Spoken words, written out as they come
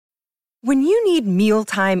When you need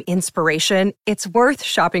mealtime inspiration, it's worth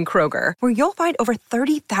shopping Kroger, where you'll find over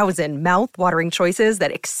 30,000 mouth-watering choices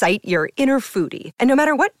that excite your inner foodie. And no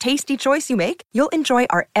matter what tasty choice you make, you'll enjoy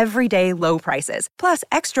our everyday low prices, plus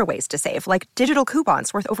extra ways to save, like digital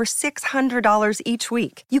coupons worth over $600 each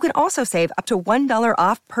week. You can also save up to $1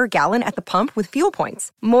 off per gallon at the pump with fuel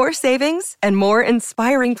points. More savings and more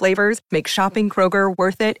inspiring flavors make shopping Kroger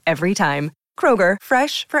worth it every time. Kroger,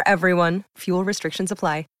 fresh for everyone. Fuel restrictions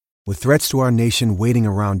apply. With threats to our nation waiting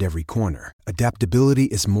around every corner, adaptability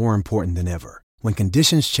is more important than ever. When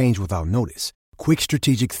conditions change without notice, quick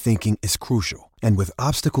strategic thinking is crucial. And with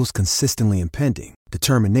obstacles consistently impending,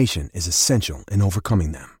 determination is essential in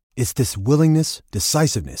overcoming them. It's this willingness,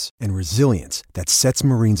 decisiveness, and resilience that sets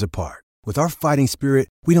Marines apart. With our fighting spirit,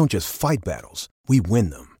 we don't just fight battles, we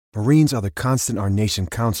win them. Marines are the constant our nation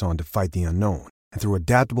counts on to fight the unknown. And through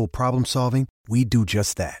adaptable problem solving, we do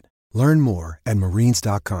just that. Learn more at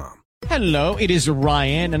marines.com. Hello, it is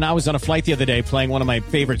Ryan, and I was on a flight the other day playing one of my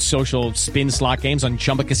favorite social spin slot games on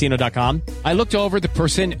ChumbaCasino.com. I looked over at the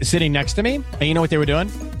person sitting next to me, and you know what they were doing?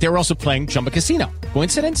 They were also playing Chumba Casino.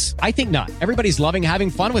 Coincidence? I think not. Everybody's loving having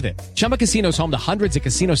fun with it. Chumba Casino is home to hundreds of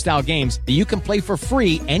casino-style games that you can play for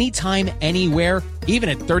free anytime, anywhere, even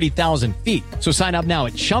at 30,000 feet. So sign up now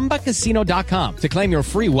at ChumbaCasino.com to claim your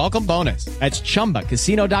free welcome bonus. That's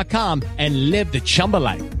ChumbaCasino.com and live the Chumba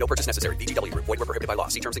life. No purchase necessary. VGW. Void where prohibited by law.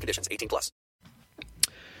 See terms and conditions. 18+.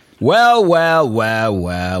 Well.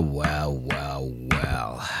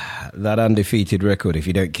 That undefeated record, if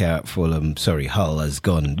you don't count Fulham, Hull has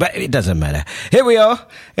gone. But it doesn't matter. Here we are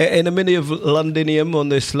in a mini of Londinium on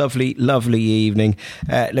this lovely, lovely evening,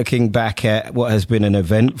 looking back at what has been an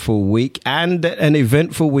eventful week and an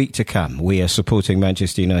eventful week to come. We are supporting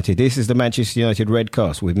Manchester United. This is the Manchester United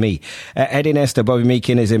Redcast with me, Eddie Nesta. Bobby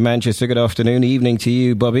Meakin is in Manchester. Good afternoon. Evening to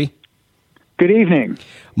you, Bobby. Good evening.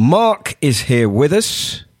 Mark is here with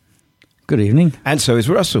us. Good evening. And so is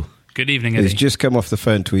Russell. Good evening, Eddie. He's just come off the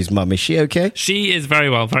phone to his mum. Is she okay? She is very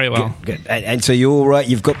well, very well. Good. And so you're all right?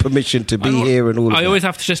 You've got permission to be here and all of that? I always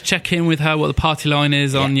have to just check in with her what the party line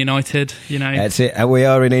is on United, you know. That's it. And we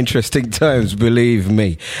are in interesting times, believe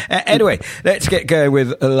me. Anyway, let's get going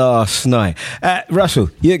with last night. Russell,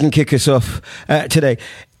 you can kick us off today.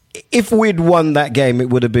 If we'd won that game,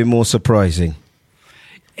 it would have been more surprising.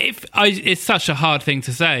 It's such a hard thing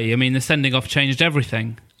to say. I mean, the sending off changed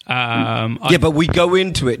everything. But we go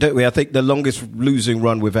into it, don't we? I think the longest losing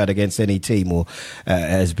run we've had against any team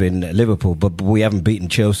has been Liverpool, but we haven't beaten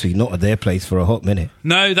Chelsea, not at their place, for a hot minute.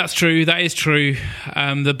 No, that's true. That is true.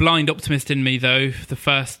 The blind optimist in me, though, the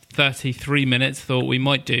first 33 minutes thought we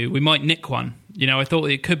might nick one. You know, I thought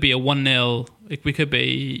it could be a 1-0. We could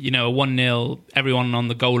be, a 1-0, everyone on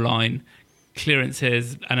the goal line,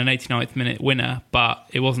 clearances and an 89th minute winner, but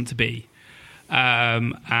it wasn't to be. So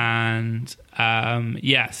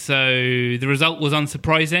the result was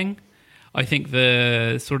unsurprising. I think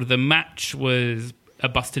the match was a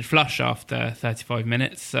busted flush after 35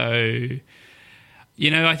 minutes. So,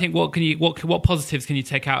 I think what positives can you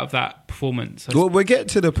take out of that performance? Well, we'll get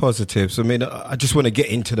to the positives. I mean, I just want to get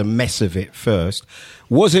into the mess of it first.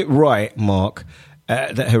 Was it right, Mark,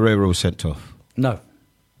 that Herrera was sent off? No.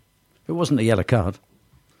 It wasn't a yellow card.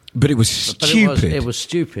 But it was stupid. It was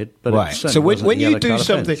stupid. But right. So when you do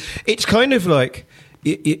something, it's kind of like,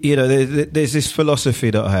 there's this philosophy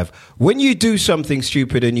that I have. When you do something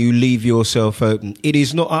stupid and you leave yourself open, it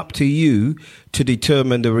is not up to you to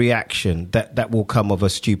determine the reaction that will come of a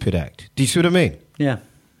stupid act. Do you see what I mean? Yeah.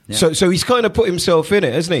 So he's kind of put himself in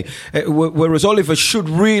it, hasn't he? Whereas Oliver should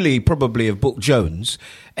really probably have booked Jones,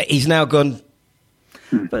 he's now gone.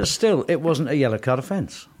 But still, it wasn't a yellow card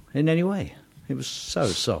offence in any way. It was so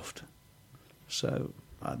soft. So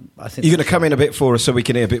I think you're going to come in a bit for us so we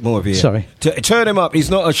can hear a bit more of you. Sorry. Turn him up. He's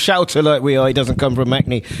not a shouter like we are. He doesn't come from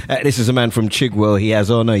Hackney. This is a man from Chigwell. He has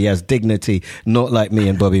honour. He has dignity. Not like me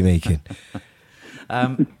and Bobby Meakin.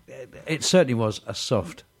 It certainly was a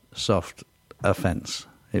soft offence.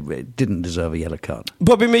 It didn't deserve a yellow card.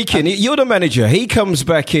 Bobby Meakin, you're the manager. He comes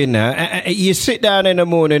back in now. You sit down in the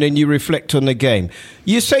morning and you reflect on the game.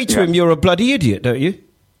 You say to him, you're a bloody idiot, don't you?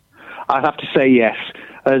 I'd have to say yes.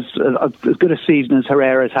 As good a season as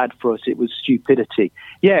Herrera's had for us, it was stupidity.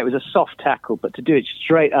 Yeah, it was a soft tackle, but to do it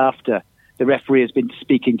straight after the referee has been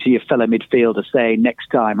speaking to your fellow midfielder saying, next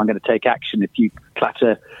time I'm going to take action if you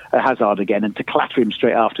clatter a Hazard again, and to clatter him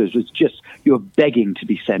straight afterwards was just, you're begging to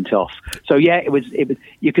be sent off. So yeah, it was.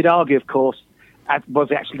 You could argue, of course,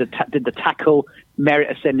 was it actually did the tackle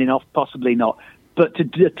merit a sending off? Possibly not. But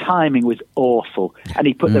the timing was awful, and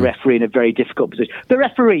he put the referee in a very difficult position. The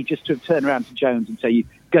referee, just to have turned around to Jones and say, "You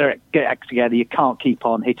got to get act together. You can't keep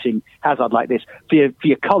on hitting Hazard like this." For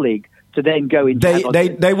your colleague to then go into...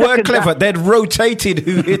 They were clever. They'd rotated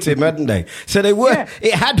who hit him, hadn't they? So they were... Yeah.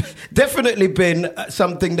 It had definitely been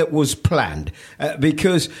something that was planned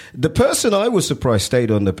because the person I was surprised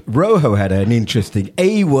stayed on the... Rojo had an interesting...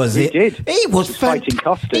 He was fighting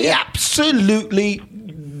Costa. He absolutely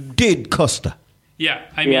did Costa. Yeah,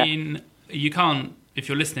 I mean, you can't... If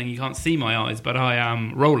you're listening, you can't see my eyes, but I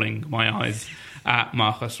am rolling my eyes at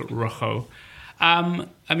Marcos Rojo.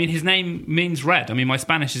 I mean, his name means red. I mean, my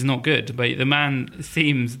Spanish is not good, but the man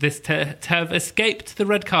seems to have escaped the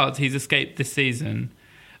red cards he's escaped this season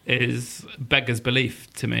is beggars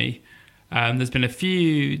belief to me. There's been a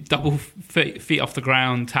few double feet off the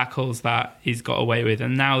ground tackles that he's got away with,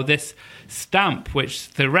 and now this stamp, which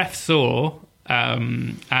the ref saw,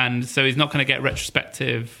 and so he's not going to get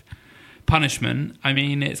retrospective punishment. I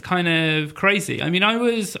mean, it's kind of crazy. I mean,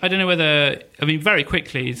 very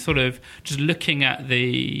quickly, sort of just looking at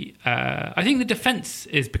I think the defence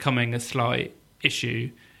is becoming a slight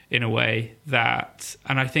issue in a way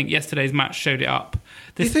and I think yesterday's match showed it up.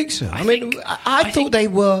 Do you think so? I thought they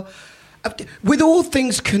were... With all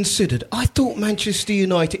things considered, I thought Manchester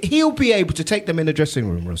United, he'll be able to take them in the dressing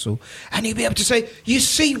room, Russell, and he'll be able to say, you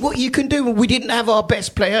see what you can do. We didn't have our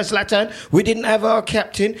best player, Zlatan. We didn't have our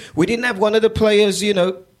captain. We didn't have one of the players,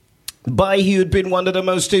 Bailly, who'd been one of the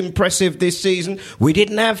most impressive this season. We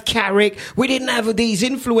didn't have Carrick. We didn't have these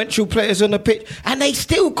influential players on the pitch, and they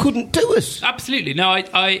still couldn't do us. Absolutely. No,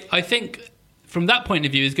 I think... From that point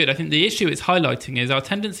of view is good. I think the issue it's highlighting is our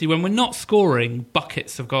tendency when we're not scoring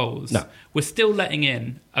buckets of goals, we're still letting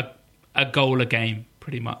in a goal a game,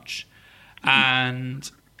 pretty much. And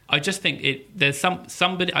I just think there's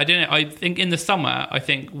somebody, I don't know, I think in the summer, I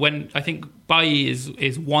think Bailly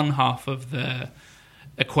is one half of the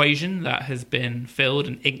equation that has been filled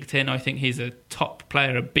and inked in. I think he's a top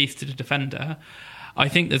player, a beast of a defender. I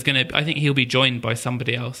think he'll be joined by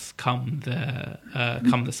somebody else come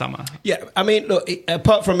the summer. Yeah, I mean, look,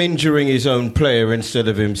 apart from injuring his own player instead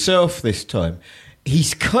of himself this time,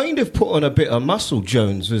 he's kind of put on a bit of muscle,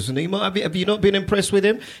 Jones, hasn't he? Have you not been impressed with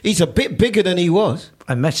him? He's a bit bigger than he was.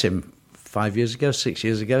 I met him 6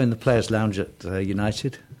 years ago in the Players' Lounge at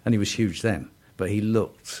United, and he was huge then. But he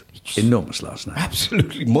looked enormous last night.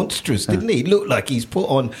 Absolutely monstrous, didn't he? He looked like he's put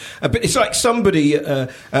on a bit. It's like somebody,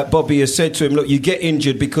 Bobby, has said to him, look, you get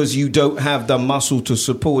injured because you don't have the muscle to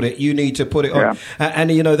support it. You need to put it on. And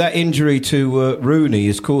that injury to Rooney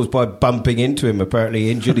is caused by bumping into him, apparently.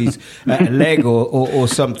 He injured his leg or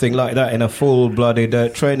something like that in a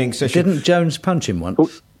full-blooded training session. Didn't Jones punch him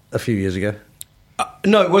once a few years ago?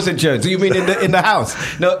 No, it wasn't Jones. You mean in the house?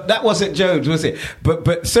 No, that wasn't Jones, was it?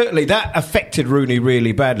 But certainly that affected Rooney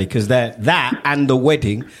really badly because that and the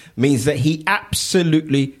wedding means that he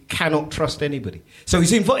absolutely cannot trust anybody. So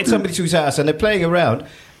he's invited somebody to his house and they're playing around,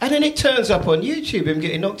 and then it turns up on YouTube, him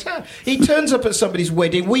getting knocked out. He turns up at somebody's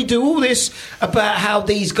wedding. We do all this about how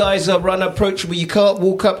these guys are unapproachable. You can't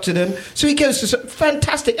walk up to them. So he goes to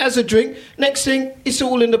fantastic, has a drink. Next thing, it's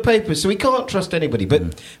all in the papers. So he can't trust anybody.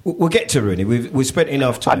 But we'll get to Rooney. We've spent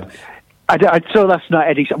enough time. I saw last night,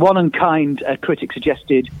 Eddie, one unkind critic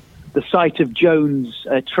suggested the sight of Jones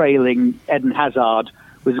trailing Eden Hazard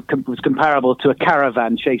was comparable to a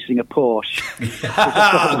caravan chasing a Porsche.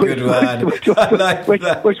 Good one.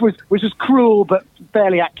 Which was cruel but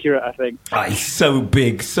fairly accurate, I think. He's so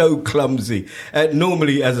big, so clumsy.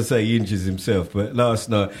 Normally, as I say, he injures himself, but last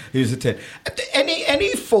night he was a 10.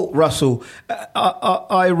 Any fault, Russell?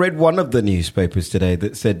 I read one of the newspapers today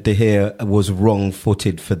that said De Gea was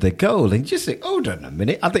wrong-footed for the goal. And you just think, hold on a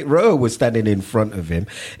minute. I think Rowe was standing in front of him.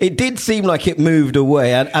 It did seem like it moved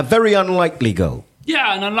away. A very unlikely goal.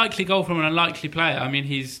 Yeah, an unlikely goal from an unlikely player. I mean,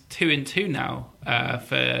 he's 2-2 now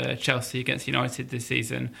for Chelsea against United this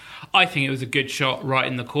season. I think it was a good shot right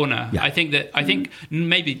in the corner. Yeah. I think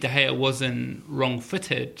maybe De Gea wasn't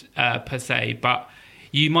wrong-footed per se, but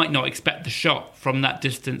you might not expect the shot from that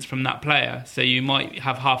distance from that player. So you might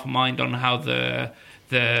have half a mind on how the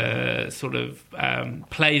sort of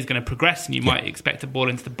play is going to progress, and you might expect a ball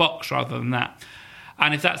into the box rather than that.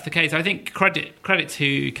 And if that's the case, I think credit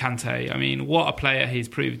to Kante. I mean, what a player he's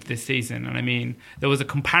proved this season. And I mean, there was a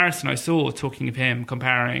comparison I saw talking of him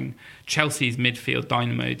comparing Chelsea's midfield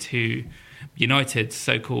dynamo to United's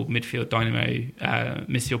so-called midfield dynamo,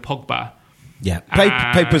 Monsieur Pogba. Yeah,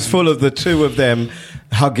 papers full of the two of them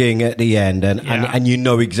hugging at the end, and you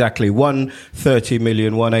know exactly one 30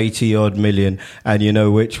 million, 180 odd million, and you know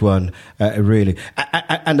which one really.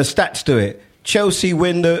 And the stats do it. Chelsea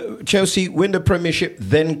win the Premiership,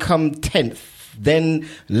 then come 10th then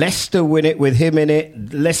Leicester win it with him in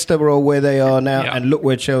it. Leicester are where they are now, and look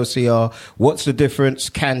where Chelsea are. What's the difference?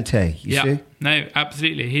 Kante, you see? No,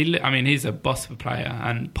 absolutely. He's a boss of a player.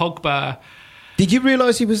 And Pogba... Did you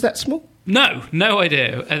realise he was that small? No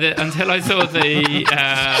idea. Until I saw the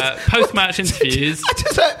post-match interviews.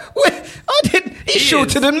 I didn't. He's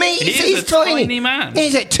shorter than me. He's a tiny man.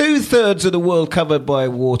 He's at 2/3 of the world covered by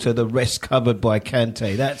water, the rest covered by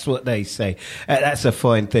Kante. That's what they say. That's a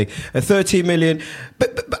fine thing. 30 million.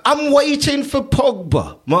 But I'm waiting for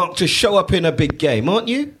Pogba, Mark, to show up in a big game, aren't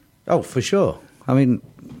you? Oh, for sure. I mean,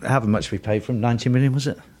 how much we paid for him? 90 million, was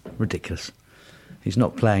it? Ridiculous. He's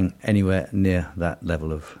not playing anywhere near that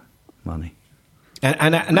level of money.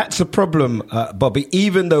 And that's a problem, Bobby,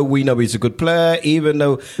 even though we know he's a good player, even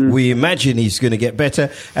though we imagine he's going to get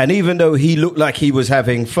better, and even though he looked like he was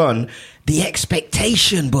having fun, the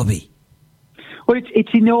expectation, Bobby. Well,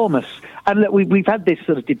 it's enormous. And look, we've had this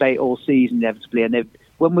sort of debate all season, inevitably, and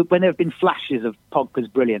when there have been flashes of Pogba's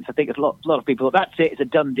brilliance, I think a lot of people thought, that's it, it's a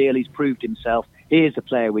done deal, he's proved himself, here's the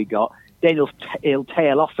player we got. Then he'll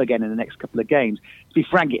tail off again in the next couple of games. To be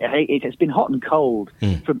frank, it's been hot and cold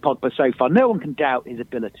from Pogba so far. No one can doubt his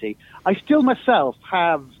ability. I still myself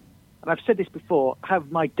have, and I've said this before,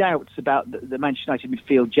 have my doubts about the Manchester United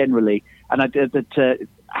midfield generally, and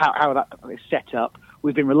how that is set up.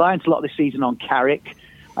 We've been reliant a lot this season on Carrick.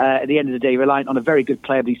 At the end of the day, reliant on a very good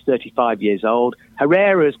player, but he's 35 years old.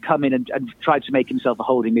 Herrera has come in and tried to make himself a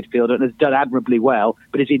holding midfielder and has done admirably well,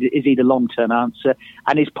 but is he the long-term answer?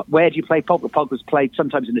 And where do you play Pogba? Pogba's played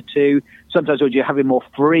sometimes in the two, sometimes would you have him more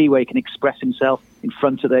free where he can express himself in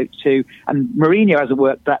front of those two. And Mourinho hasn't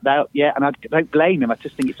worked that out yet, and I don't blame him. I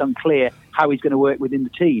just think it's unclear how he's going to work within the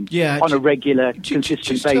team on a regular,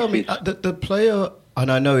 consistent basis. Tell me, the player, and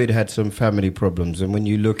I know he'd had some family problems, and when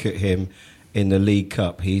you look at him in the League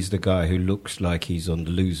Cup, he's the guy who looks like he's on the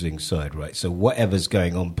losing side, right? So whatever's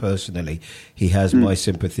going on personally, he has my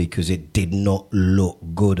sympathy because it did not look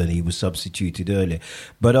good and he was substituted earlier.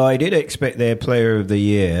 But I did expect their Player of the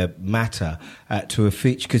Year, Mata, to have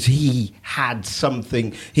featured because he had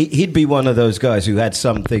something. He'd be one of those guys who had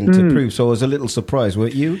something to prove. So I was a little surprised,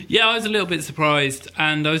 weren't you? Yeah, I was a little bit surprised.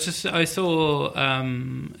 And I saw,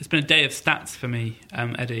 it's been a day of stats for me,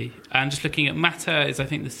 Eddie. And just looking at Mata is, I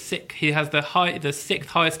think, he has the sixth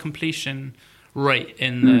highest completion rate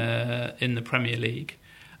in the Premier League,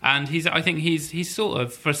 and I think he's sort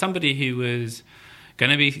of, for somebody who was going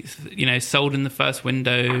to be, sold in the first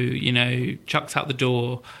window, chucks out the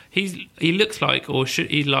door. He looks like, or should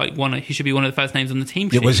he he should be one of the first names on the team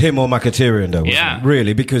sheet. It was him or Mkhitaryan, though, wasn't it?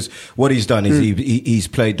 Really, because what he's done is he's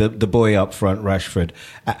played the boy up front, Rashford,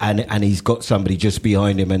 and he's got somebody just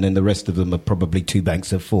behind him, and then the rest of them are probably two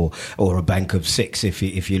banks of four or a bank of six, if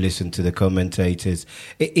you listen to the commentators.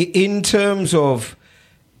 In terms of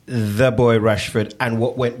the boy Rashford and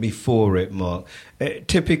what went before it, Mark,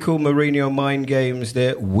 typical Mourinho mind games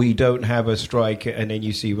there. We don't have a striker, and then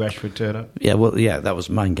you see Rashford turn up. Yeah, that was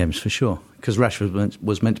mind games for sure, because Rashford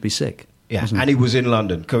was meant to be sick. Yeah, and he was in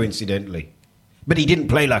London, coincidentally. But he didn't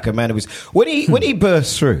play like a man who was... When he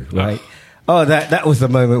burst through, right... Oh, that was the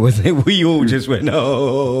moment, wasn't it? We all just went,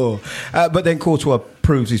 oh. But then Courtois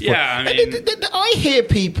proves his point. Yeah, I mean... I hear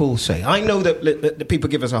people say, I know that people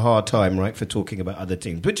give us a hard time, right, for talking about other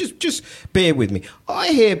teams, but just bear with me. I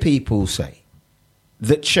hear people say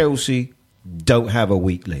that Chelsea don't have a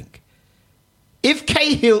weak link. If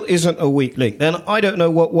Cahill isn't a weak link, then I don't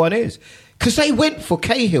know what one is. Because they went for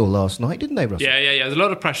Cahill last night, didn't they, Russell? Yeah. There's a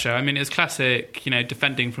lot of pressure. I mean, it's classic,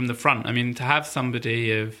 defending from the front. I mean, to have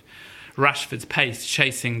somebody of Rashford's pace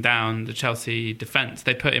chasing down the Chelsea defence,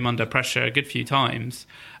 they put him under pressure a good few times,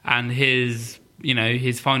 and his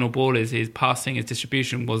final ball, his passing, his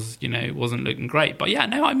distribution wasn't looking great. But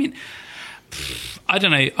I mean, I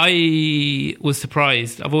don't know. I was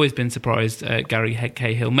surprised. I've always been surprised at Gary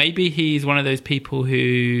Cahill. Maybe he's one of those people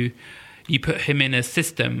who you put him in a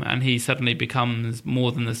system and he suddenly becomes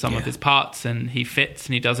more than the sum of his parts, and he fits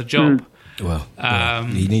and he does a job. Well,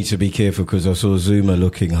 you need to be careful, because I saw Zuma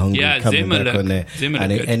looking hungry coming back on there.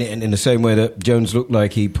 And in the same way that Jones looked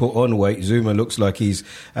like he put on weight, Zuma looks like he's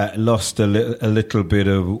lost a little bit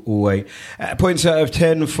of weight. Points out of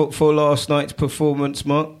 10 for last night's performance,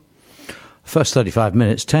 Mark? First 35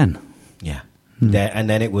 minutes, 10. Yeah. And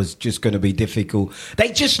then it was just going to be difficult.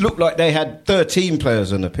 They just looked like they had 13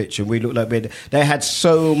 players on the pitch, and we looked like they had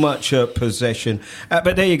so much possession.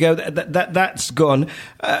 But there you go. That's gone.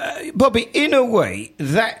 Bobby, in a way,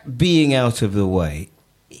 that being out of the way,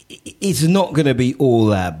 it's not going to be all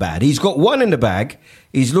that bad. He's got one in the bag.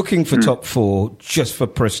 He's looking for top four just for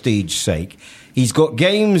prestige's sake. He's got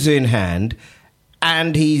games in hand,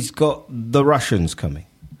 and he's got the Russians coming.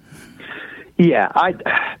 Yeah,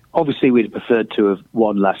 obviously we'd have preferred to have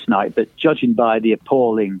won last night, but judging by the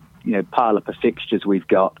appalling, pile-up of fixtures we've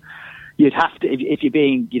got, you'd have to, if you're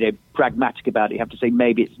being, pragmatic about it, you have to say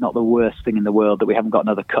maybe it's not the worst thing in the world that we haven't got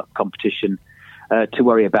another cup competition to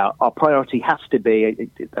worry about. Our priority has to be,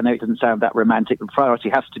 I know it doesn't sound that romantic, but priority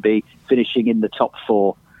has to be finishing in the top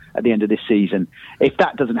 4 at the end of this season. If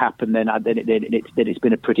that doesn't happen, then it's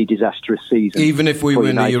been a pretty disastrous season. Even if we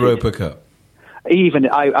win the Europa Cup? Even,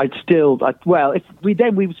 if we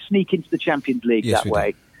would sneak into the Champions League that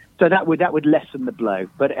way. So that would lessen the blow.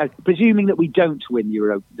 But presuming that we don't win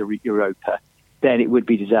the Europa, then it would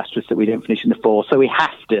be disastrous that we don't finish in the 4. So we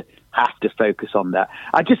have to focus on that.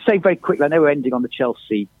 I just say very quickly, I know we're ending on the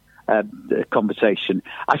Chelsea conversation.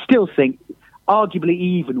 I still think, arguably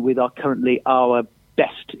even with our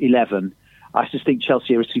best 11, I just think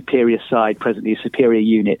Chelsea are a superior side, presently a superior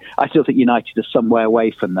unit. I still think United are some way away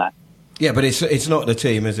from that. Yeah, but it's not the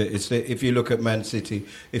team, is it? If you look at Man City,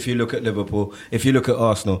 if you look at Liverpool, if you look at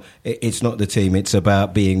Arsenal, it's not the team. It's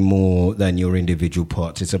about being more than your individual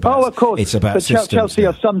parts. It's about of course. It's about but systems. Chelsea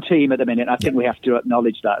are some team at the minute. I think we have to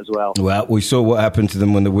acknowledge that as well. Well, we saw what happened to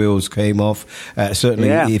them when the wheels came off.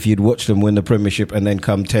 Certainly, if you'd watched them win the Premiership and then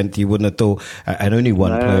come 10th, you wouldn't have thought. And only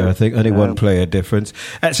one player, I think, one player difference.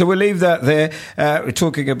 So we'll leave that there. We're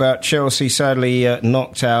talking about Chelsea, sadly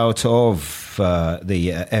knocked out of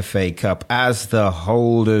the FA Cup as the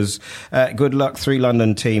holders. Good luck, 3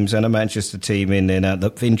 London teams and a Manchester team in there. Now,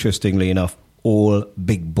 interestingly enough, all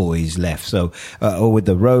big boys left. So, or with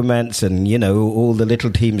the romance and, all the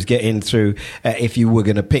little teams getting through, if you were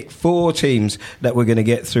going to pick 4 teams that were going to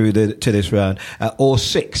get through to this round, or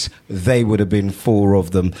 6, they would have been 4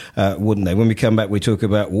 of them, wouldn't they? When we come back, we talk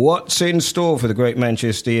about what's in store for the great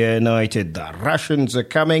Manchester United. The Russians are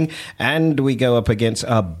coming, and we go up against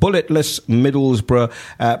a bulletless Middlesbrough.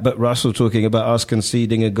 But Russell talking about us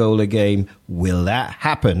conceding a goal a game. Will that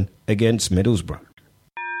happen against Middlesbrough?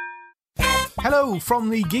 Hello from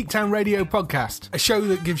the Geektown Radio podcast, a show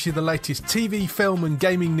that gives you the latest TV, film and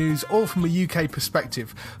gaming news, all from a UK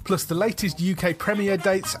perspective, plus the latest UK premiere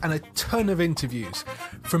dates and a ton of interviews.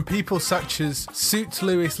 From people such as Suits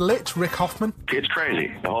Lewis Litt, Rick Hoffman. It's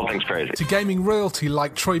crazy. The whole thing's crazy. To gaming royalty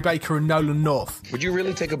like Troy Baker and Nolan North. Would you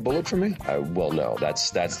really take a bullet for me? Well, no,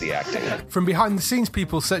 that's the acting. From behind the scenes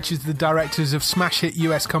people such as the directors of smash hit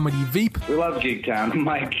US comedy Veep. We love Geektown.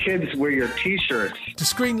 My kids wear your t-shirts. To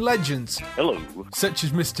screen legends. Hello. Such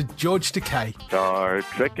as Mr. George Takei. Star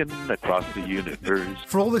trekking across the universe.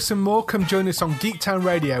 For all this and more, come join us on Geektown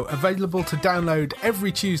Radio, available to download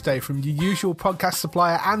every Tuesday from your usual podcast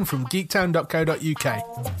supplier and from geektown.co.uk.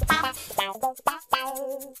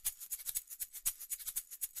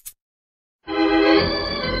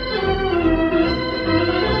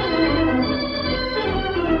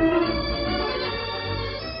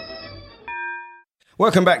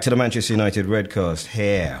 Welcome back to the Manchester United Redcast.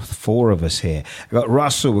 Here, 4 of us here. We've got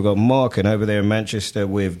Russell, we've got Mark, and over there in Manchester,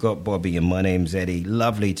 we've got Bobby, and my name's Eddie.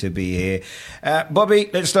 Lovely to be here. Bobby,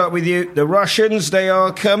 let's start with you. The Russians, they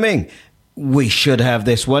are coming. We should have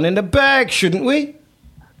this one in the bag, shouldn't we?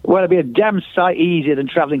 Well, it'd be a damn sight easier than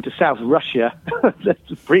travelling to South Russia the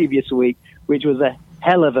previous week, which was a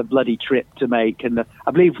hell of a bloody trip to make. And I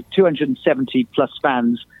believe 270 plus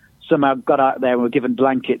fans somehow got out there and were given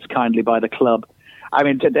blankets kindly by the club. I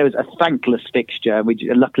mean, there was a thankless fixture, and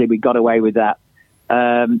luckily we got away with that.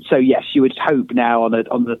 So yes, you would hope now on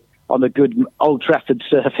the good Old Trafford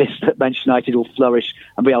surface that Manchester United will flourish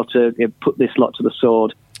and be able to put this lot to the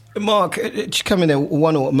sword. Mark, just come in there.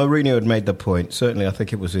 Mourinho had made the point. Certainly, I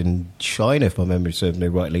think it was in China, if my memory serves me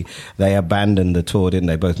rightly. They abandoned the tour, didn't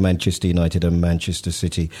they? Both Manchester United and Manchester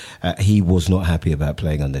City. He was not happy about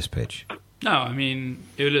playing on this pitch. No, I mean,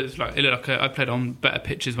 it looked like I played on better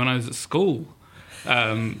pitches when I was at school.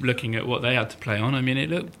 Looking at what they had to play on, I mean, it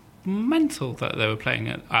looked mental that they were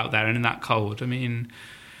playing out there and in that cold. I mean,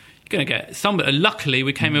 you're going to get some. Luckily,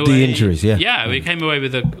 we came away. The injuries, yeah. Yeah, we came away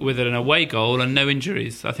with an away goal and no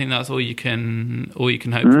injuries. I think that's all you can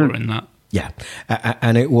hope for in that. Yeah,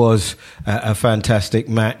 and it was a fantastic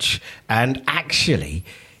match, and actually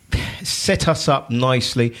set us up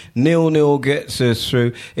nicely. 0-0 gets us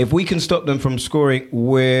through. If we can stop them from scoring,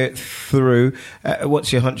 we're through.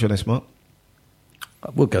 What's your hunch on this, Mark?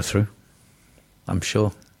 We'll go through, I'm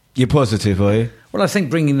sure. You're positive, are you? Well, I think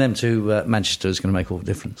bringing them to Manchester is going to make all the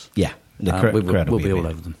difference. Yeah, the crowd we'll be all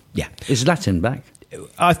over them. Yeah. Is Latin back?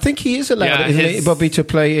 I think he is allowed, isn't he, Bobby, to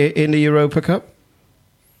play in the Europa Cup?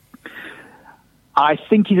 I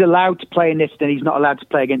think he's allowed to play in this, then he's not allowed to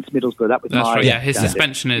play against Middlesbrough. That was right. Yeah, his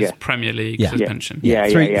suspension is Premier League suspension.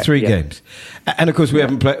 Three games. And of course, we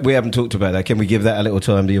haven't talked about that. Can we give that a little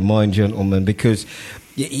time to your mind, gentlemen? Because,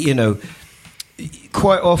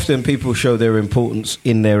 quite often people show their importance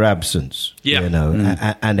in their absence. Yeah. You know,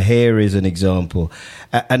 and here is an example.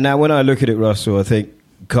 And now when I look at it, Russell, I think,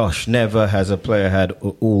 gosh, never has a player had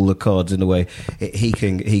all the cards in the way. He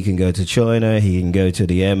can go to China. He can go to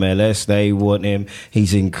the MLS. They want him.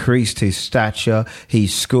 He's increased his stature.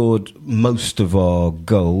 He's scored most of our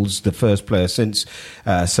goals. The first player since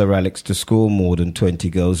Sir Alex to score more than 20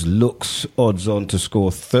 goals. Looks odds on to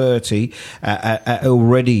score 30.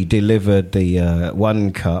 Already delivered the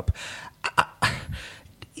One Cup.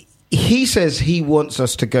 He says he wants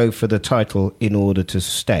us to go for the title in order to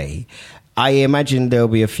stay. I imagine there'll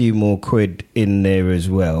be a few more quid in there as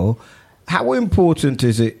well. How important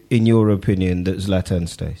is it, in your opinion, that Zlatan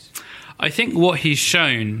stays? I think what he's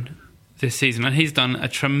shown this season, and he's done a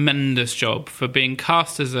tremendous job for being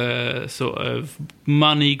cast as a sort of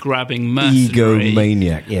money-grabbing mercenary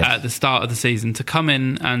egomaniac, yes, at the start of the season, to come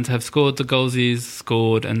in and have scored the goals he's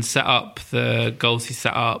scored and set up the goals he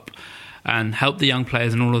set up and help the young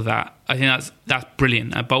players and all of that. I think that's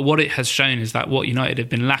brilliant. But what it has shown is that what United have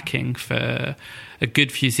been lacking for a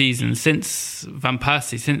good few seasons, since Van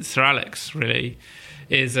Persie, since Sir Alex, really,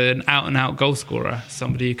 is an out-and-out goal scorer,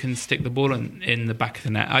 somebody who can stick the ball in the back of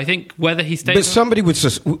the net. I think whether he stays... But somebody would...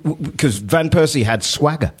 Because Van Persie had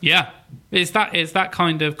swagger. Yeah. It's that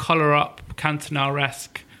kind of collar-up,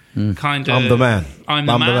 Cantona-esque kind of... I'm the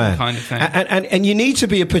man kind of thing. And you need to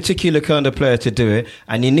be a particular kind of player to do it,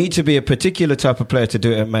 and you need to be a particular type of player to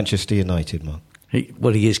do it at Manchester United, Mark. He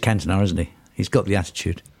is Cantona, isn't he? He's got the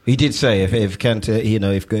attitude. He did say if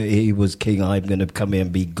Cantona, if he was king, I'm going to come here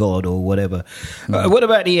and be God or whatever. What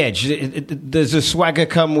about the edge? Does the swagger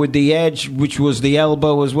come with the edge, which was the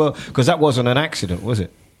elbow as well? Because that wasn't an accident, was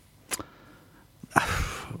it?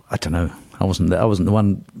 I don't know. I wasn't the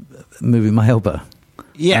one moving my elbow.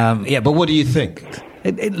 Yeah, but what do you think?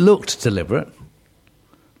 It looked deliberate,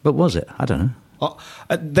 but was it? I don't know.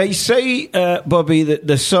 They say, Bobby, that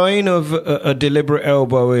the sign of a deliberate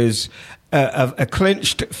elbow is a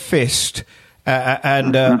clenched fist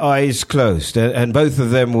and eyes closed, and both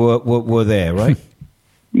of them were there, right?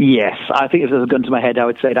 Yes, I think if there was a gun to my head, I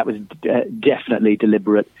would say that was definitely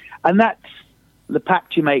deliberate. And that's the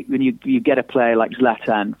pact you make when you get a player like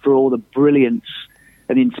Zlatan, for all the brilliance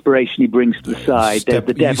and the inspiration he brings to the side. There's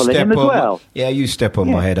the devil in him as well. You step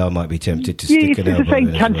on my head, I might be tempted to stick an elbow in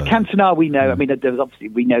as well. Cantona, we know. I mean, there was obviously,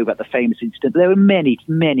 we know about the famous incident. There were many,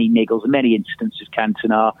 many niggles, many instances of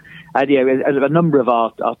Cantona. A number of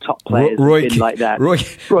our top players have been like that. Roy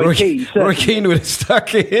Keane would have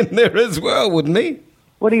stuck it in there as well, wouldn't he?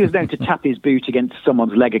 Well, he was known to tap his boot against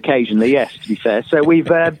someone's leg occasionally, yes, to be fair. So we've,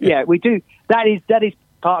 we do. That is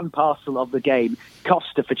part and parcel of the game.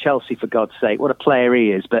 Costa for Chelsea, for God's sake. What a player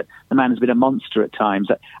he is, but the man has been a monster at times.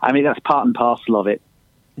 I mean, that's part and parcel of it.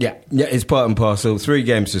 Yeah, it's part and parcel.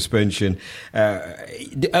 3-game suspension.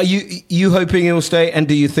 Are you hoping he'll stay, and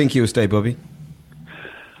do you think he'll stay, Bobby?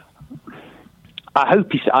 I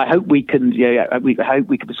hope we can. We hope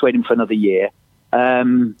we can persuade him for another year.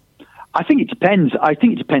 I think it depends. I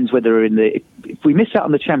think it depends whether if we miss out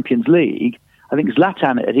on the Champions League, I think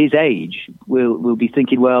Zlatan at his age will be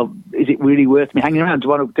thinking, well, is it really worth me hanging around?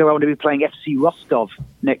 Do I want to be playing FC Rostov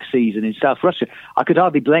next season in South Russia? I could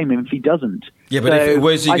hardly blame him if he doesn't. Yeah, but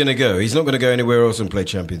where's he going to go? He's not going to go anywhere else and play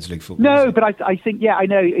Champions League football. No, but I think, I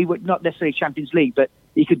know he would not necessarily Champions League, but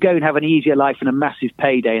he could go and have an easier life and a massive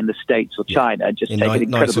payday in the States or China and just take an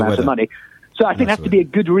incredible amount of money. So I think it has to be a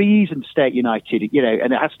good reason to stay at United,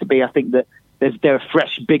 and it has to be, I think, that there are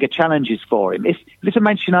fresh, bigger challenges for him. If it's a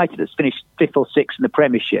Manchester United that's finished 5th or 6th in the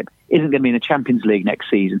Premiership, isn't going to be in the Champions League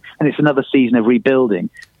next season, and it's another season of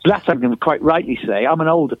rebuilding. Zlatan can quite rightly say, I'm an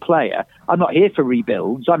older player. I'm not here for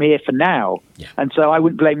rebuilds. I'm here for now. Yeah. And so I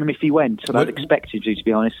wouldn't blame him if he went, and I'd expect him to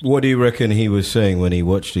be honest. What do you reckon he was saying when he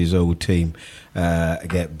watched his old team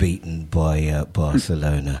get beaten by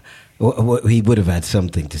Barcelona? He would have had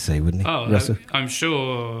something to say, wouldn't he, Russell? I'm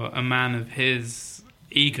sure a man of his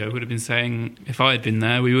ego would have been saying, if I had been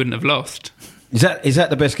there, we wouldn't have lost. Is that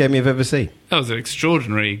the best game you've ever seen? That was an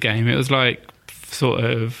extraordinary game. It was like sort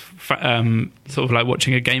of like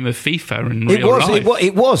watching a game of FIFA in real life.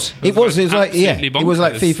 It was like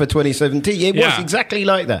FIFA 2017. It was exactly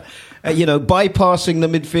like that. Bypassing the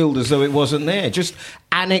midfielders though it wasn't there. Just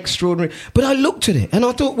an extraordinary. But I looked at it and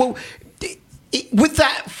I thought, well, with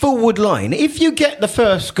that forward line, if you get the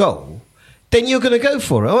first goal, then you're going to go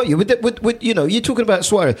for it, aren't you? You're talking about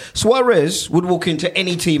Suarez. Suarez would walk into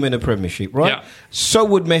any team in the Premiership, right? Yeah. So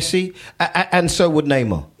would Messi, and so would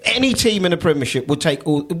Neymar. Any team in the Premiership would take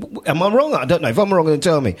all... Am I wrong? I don't know. If I'm wrong, then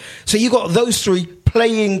tell me. So you got those three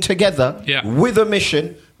playing together with a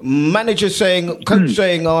mission, Manager saying, coach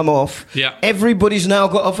saying, I'm off. Yeah. Everybody's now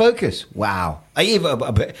got a focus. Wow. In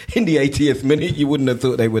the 80th minute, you wouldn't have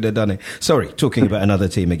thought they would have done it. Sorry, talking about another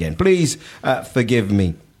team again. Please forgive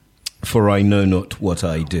me, for I know not what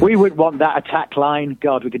I do. We would want that attack line.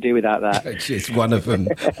 God, we could do without that. Just one of them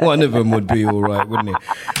would be all right, wouldn't it?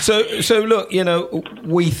 So look,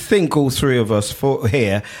 we think all three of us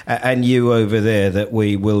here and you over there that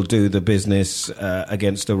we will do the business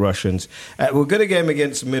against the Russians. We've got a game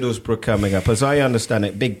against Middlesbrough coming up. As I understand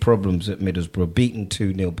it, big problems at Middlesbrough, beaten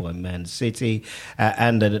 2-0 by Man City,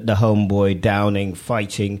 and the homeboy Downing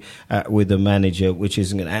fighting with the manager, which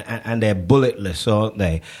isn't going to, and they're bulletless, aren't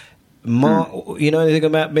they? Mark, you know anything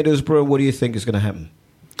about Middlesbrough? What do you think is going to happen?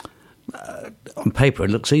 On paper, it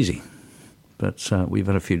looks easy. But we've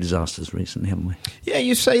had a few disasters recently, haven't we? Yeah,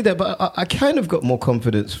 you say that, but I kind of got more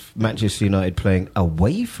confidence Manchester United playing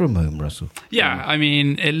away from home, Russell. Yeah, I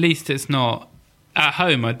mean, at least it's not at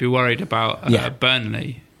home. I'd be worried about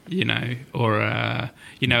Burnley, or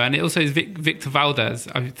and it also is Victor Valdez.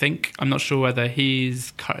 I think I'm not sure whether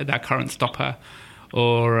he's their current stopper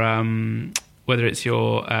or whether it's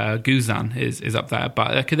your Guzan is up there,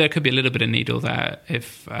 but there could be a little bit of needle there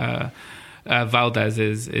if Valdez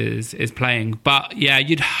is playing. But yeah,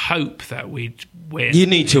 you'd hope that we'd win. You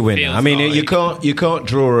need to win. I mean, you can't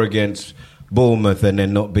draw against Bournemouth and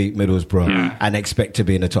then not beat Middlesbrough and expect to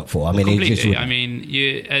be in the top four. I mean, completely. It just I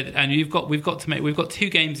mean, we've got 2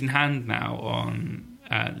 games in hand now on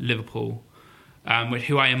Liverpool.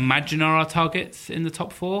 Who I imagine are our targets in the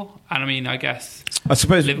top 4, and I mean, I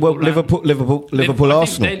suppose Liverpool,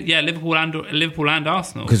 Arsenal. Liverpool and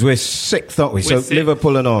Arsenal, because we're 6th, aren't we? So sixth.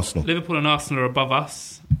 Liverpool and Arsenal are above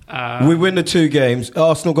us. We win the 2 games.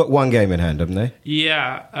 Arsenal got 1 game in hand, haven't they?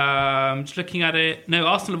 Yeah. Just looking at it, no.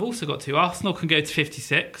 Arsenal have also got 2. Arsenal can go to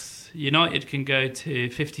 56. United can go to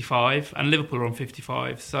 55, and Liverpool are on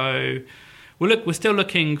 55. So, we're still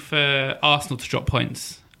looking for Arsenal to drop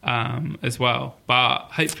points. As well, but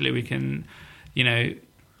hopefully we can,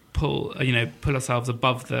 pull ourselves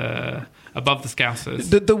above the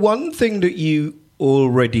Scousers. The one thing that you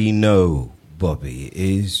already know, Bobby,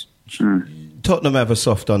 is Tottenham have a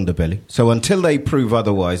soft underbelly. So until they prove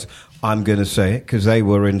otherwise, I'm going to say it, because they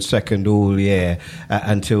were in second all year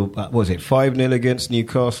until, was it 5-0 against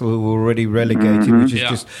Newcastle, who were already relegated, which is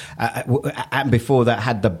just, and before that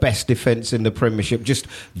had the best defence in the Premiership, just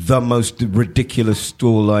the most ridiculous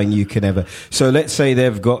scoreline you can ever. So let's say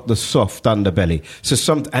they've got the soft underbelly.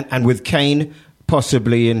 So and with Kane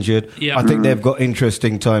possibly injured, I think they've got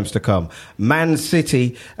interesting times to come. Man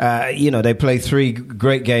City, they play 3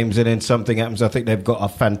 great games and then something happens. I think they've got a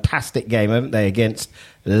fantastic game, haven't they, against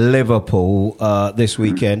Liverpool this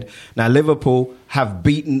weekend. Now, Liverpool have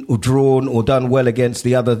beaten or drawn or done well against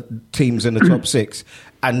the other teams in the top 6.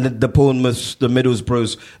 And the Bournemouths, the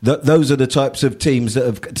Middlesbroughs, those are the types of teams that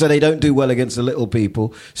have. So they don't do well against the little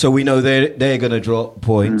people. So we know they're going to drop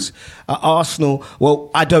points. Arsenal,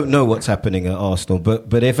 well, I don't know what's happening at Arsenal,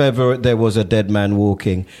 but if ever there was a dead man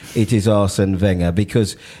walking, it is Arsene Wenger,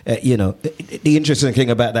 because the interesting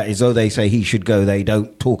thing about that is, though they say he should go, they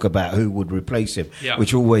don't talk about who would replace him,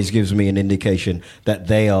 which always gives me an indication that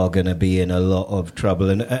they are going to be in a lot of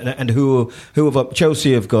trouble. And who have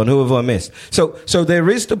Chelsea have gone? Who have I missed? So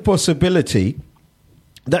there is the possibility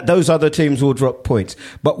that those other teams will drop points.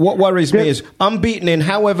 But what worries me is unbeaten in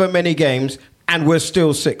however many games, and we're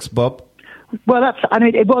still 6th, Bob. Well,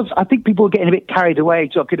 I think people were getting a bit carried away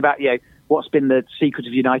talking about, what's been the secret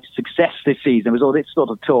of United's success this season. There was all this sort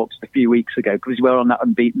of talks a few weeks ago because we were on that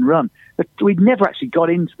unbeaten run. But we never actually got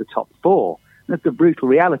into the top 4. That's the brutal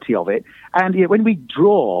reality of it. And when we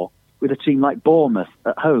draw with a team like Bournemouth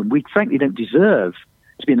at home, we frankly don't deserve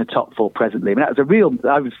to be in the top 4 presently. I mean,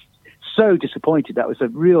 I was so disappointed. That was a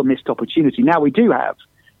real missed opportunity. Now we do have,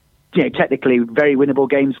 technically very winnable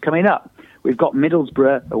games coming up. We've got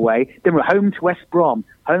Middlesbrough away, then we're home to West Brom,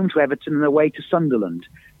 home to Everton, and away to Sunderland.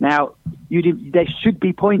 Now, there should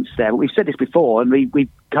be points there, but we've said this before, and we've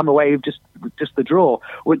come away with just the draw.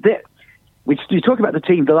 You talk about the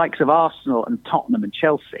team, the likes of Arsenal and Tottenham and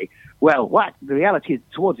Chelsea. Well, the reality is,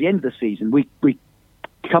 towards the end of the season, we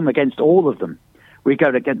come against all of them. We go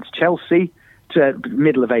against Chelsea to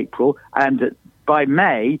middle of April, and by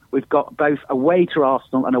May, we've got both away to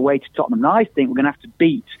Arsenal and away to Tottenham. And I think we're going to have to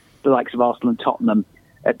beat the likes of Arsenal and Tottenham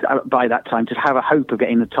by that time to have a hope of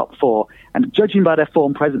getting the top 4. And judging by their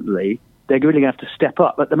form presently, they're really going to have to step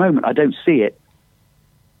up. At the moment, I don't see it.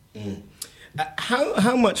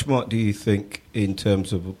 How much, Mark, do you think, in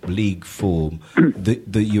terms of league form,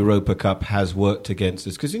 the Europa Cup has worked against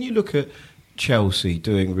us? Because when you look at Chelsea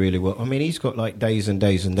doing really well. I mean, he's got like days and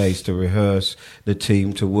days and days to rehearse the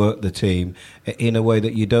team, to work the team in a way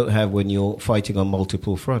that you don't have when you're fighting on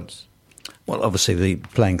multiple fronts. Well, obviously, the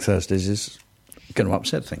playing Thursdays is going to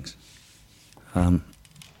upset things. I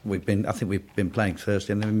think we've been playing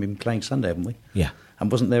Thursday and then we've been playing Sunday, haven't we? Yeah.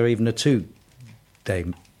 And wasn't there even a 2-day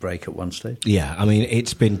break at one stage? Yeah, I mean,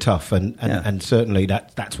 it's been tough, and certainly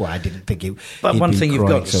that's why I didn't think it. But one thing you've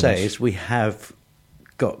got to say is we have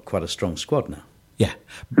got quite a strong squad now. Yeah,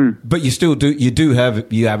 but you still do. You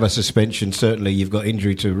have a suspension. Certainly, you've got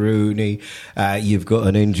injury to Rooney. You've got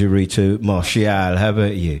an injury to Martial,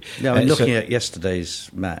 haven't you? Yeah, I mean, looking at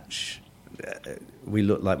yesterday's match, we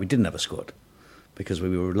looked like we didn't have a squad because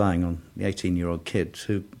we were relying on the 18-year-old kid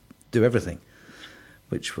to do everything.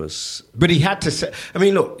 Which was... But he had to say... I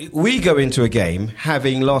mean, look, we go into a game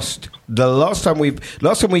having lost... The last time we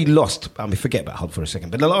lost... I mean, forget about Hull for a second,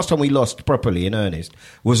 but the last time we lost properly in earnest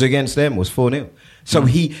was against them, was 4-0. So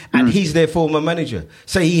he's their former manager.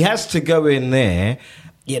 So he has to go in there...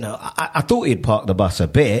 You know, I thought he'd park the bus a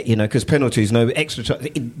bit, you know, because penalties, no extra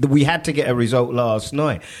time. We had to get a result last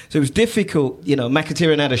night. So it was difficult. You know,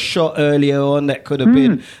 Mkhitaryan had a shot earlier on that could have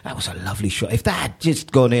been... That was a lovely shot. If that had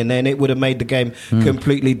just gone in, then it would have made the game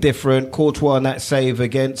completely different. Courtois on that save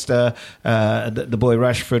against the boy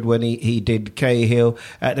Rashford when he did Cahill.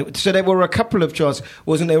 So there were a couple of chances.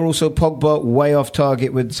 Wasn't there also Pogba way off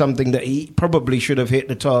target with something that he probably should have hit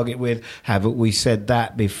the target with? Haven't we said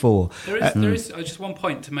that before? There is just one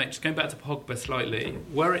point to make, just going back to Pogba slightly.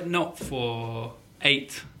 Were it not for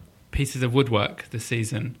 8 pieces of woodwork this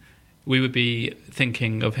season, we would be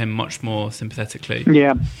thinking of him much more sympathetically.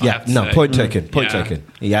 Point taken.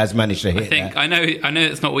 He has managed to hit that. I know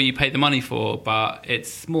it's not what you pay the money for, but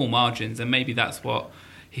it's small margins, and maybe that's what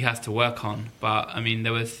he has to work on. But I mean,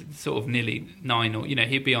 there was sort of nearly 9, or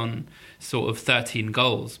he'd be on sort of 13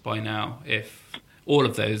 goals by now if all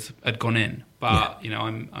of those had gone in. But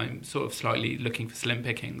I'm sort of slightly looking for slim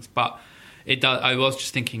pickings. But it does. I was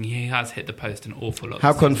just thinking he has hit the post an awful lot.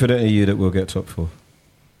 How confident are you that we'll get top 4?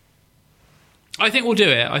 I think we'll do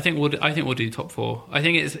it. I think we'll do top 4. I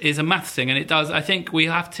think it's a maths thing, and it does. I think we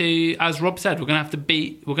have to, as Rob said, we're going to have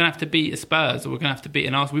to beat a Spurs, or we're going to have to beat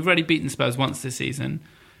an Arsenal. We've already beaten Spurs once this season.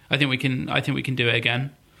 I think we can do it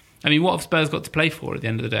again. I mean, what have Spurs got to play for at the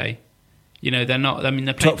end of the day? They're not. I mean,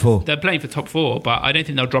 they're playing, top 4. They're playing for top 4, but I don't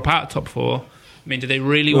think they'll drop out of top 4. I mean, do they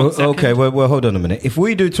really want second? Okay, well, hold on a minute. If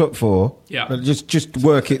we do top 4, just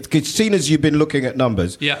work it. Because seeing as you've been looking at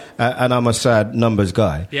numbers, and I'm a sad numbers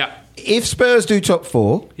guy. Yeah. If Spurs do top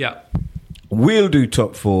 4, we'll do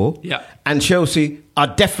top 4, and Chelsea are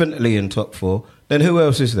definitely in top 4, then who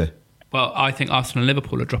else is there? Well, I think Arsenal and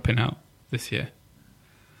Liverpool are dropping out this year.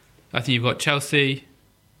 I think you've got Chelsea,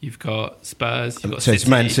 you've got Spurs, you've got City, it's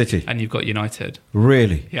Man City, and you've got United.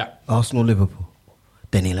 Really? Yeah. Arsenal, Liverpool.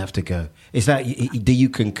 Then he'll have to go. Is that? Do you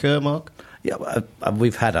concur, Mark? Yeah,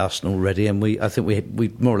 we've had Arsenal already, and I think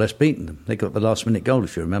we more or less beaten them. They got the last-minute goal,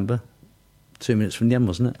 if you remember. 2 minutes from the end,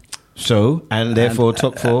 wasn't it? So, and therefore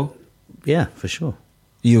top 4? Yeah, for sure.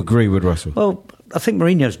 You agree with Russell? Well, I think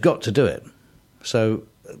Mourinho's got to do it. So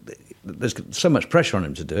there's so much pressure on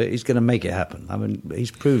him to do it. He's going to make it happen. I mean, he's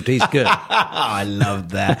proved he's good. I love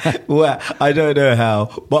that. Well, I don't know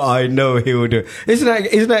how, but I know he will do it.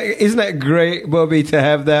 Isn't that great, Bobby, to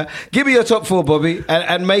have that? Give me your top 4, Bobby,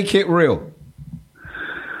 and make it real.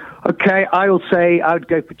 Okay, I will say I would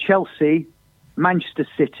go for Chelsea, Manchester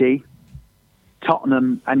City,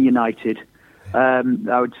 Tottenham, and United. I'm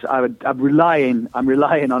relying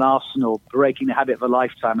on Arsenal breaking the habit of a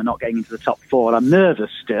lifetime and not getting into the top 4. And I'm nervous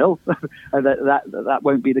still that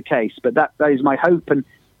won't be the case. But that is my hope, and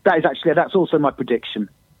that's also my prediction.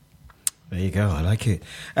 There you go. I like it.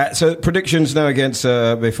 So predictions now against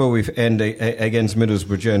before we end against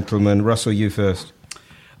Middlesbrough, gentlemen. Russell, you first.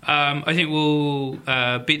 I think we'll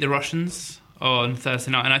beat the Russians on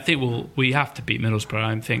Thursday night, and I think we have to beat Middlesbrough.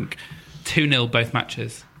 I think 2-0 both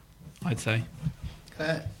matches, I'd say.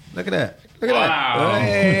 Look at that. Wow.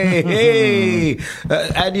 Hey.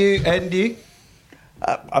 And you?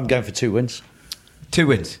 I'm going for 2 wins. 2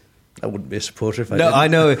 wins. I wouldn't be a supporter if I didn't. I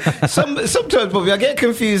know. Sometimes, Bobby, I get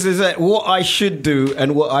confused as to what I should do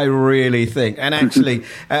and what I really think. And actually,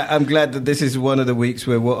 I'm glad that this is one of the weeks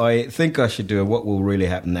where what I think I should do and what will really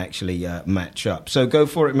happen actually match up. So go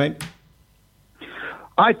for it, mate.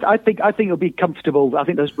 I think it'll be comfortable. I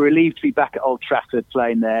think there's relieved to be back at Old Trafford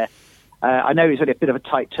playing there. I know it's only a bit of a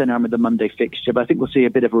tight turnaround with the Monday fixture, but I think we'll see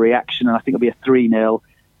a bit of a reaction, and I think it'll be a 3-0.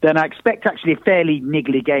 Then I expect actually a fairly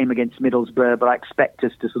niggly game against Middlesbrough, but I expect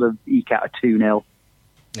us to sort of eke out a 2-0.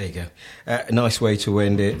 There you go. Nice way to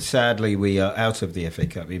end it. Sadly, we are out of the FA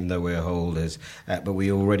Cup, even though we're holders. But we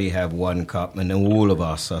already have one cup, and all of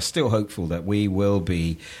us are still hopeful that we will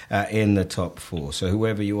be in the top four. So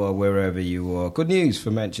whoever you are, wherever you are, good news for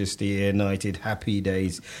Manchester United. Happy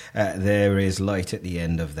days. There is light at the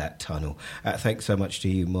end of that tunnel. Thanks so much to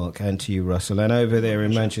you, Mark, and to you, Russell. And over there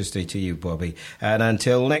in Manchester, to you, Bobby. And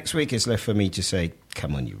until next week, it's left for me to say,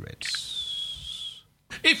 come on, you Reds.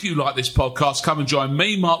 If you like this podcast, come and join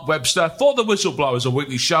me, Mark Webster, for The Whistleblowers, a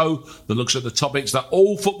weekly show that looks at the topics that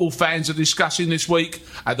all football fans are discussing this week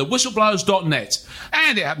at thewhistleblowers.net.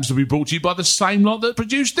 And it happens to be brought to you by the same lot that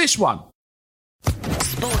produced this one.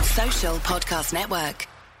 Sports Social Podcast Network.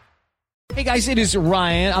 Hey guys, it is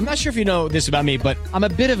Ryan. I'm not sure if you know this about me, but I'm a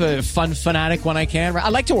bit of a fun fanatic when I can. I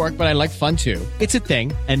like to work, but I like fun too. It's a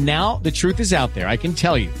thing. And now the truth is out there. I can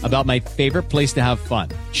tell you about my favorite place to have fun.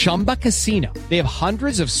 Chumba Casino. They have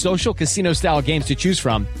hundreds of social casino style games to choose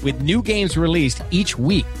from with new games released each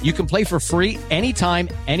week. You can play for free anytime,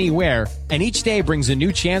 anywhere. And each day brings a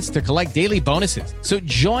new chance to collect daily bonuses. So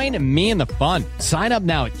join me in the fun. Sign up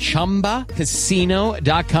now at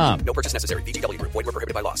ChumbaCasino.com. No purchase necessary. VGW Group. Void where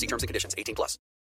prohibited by law. See terms and conditions. 18+.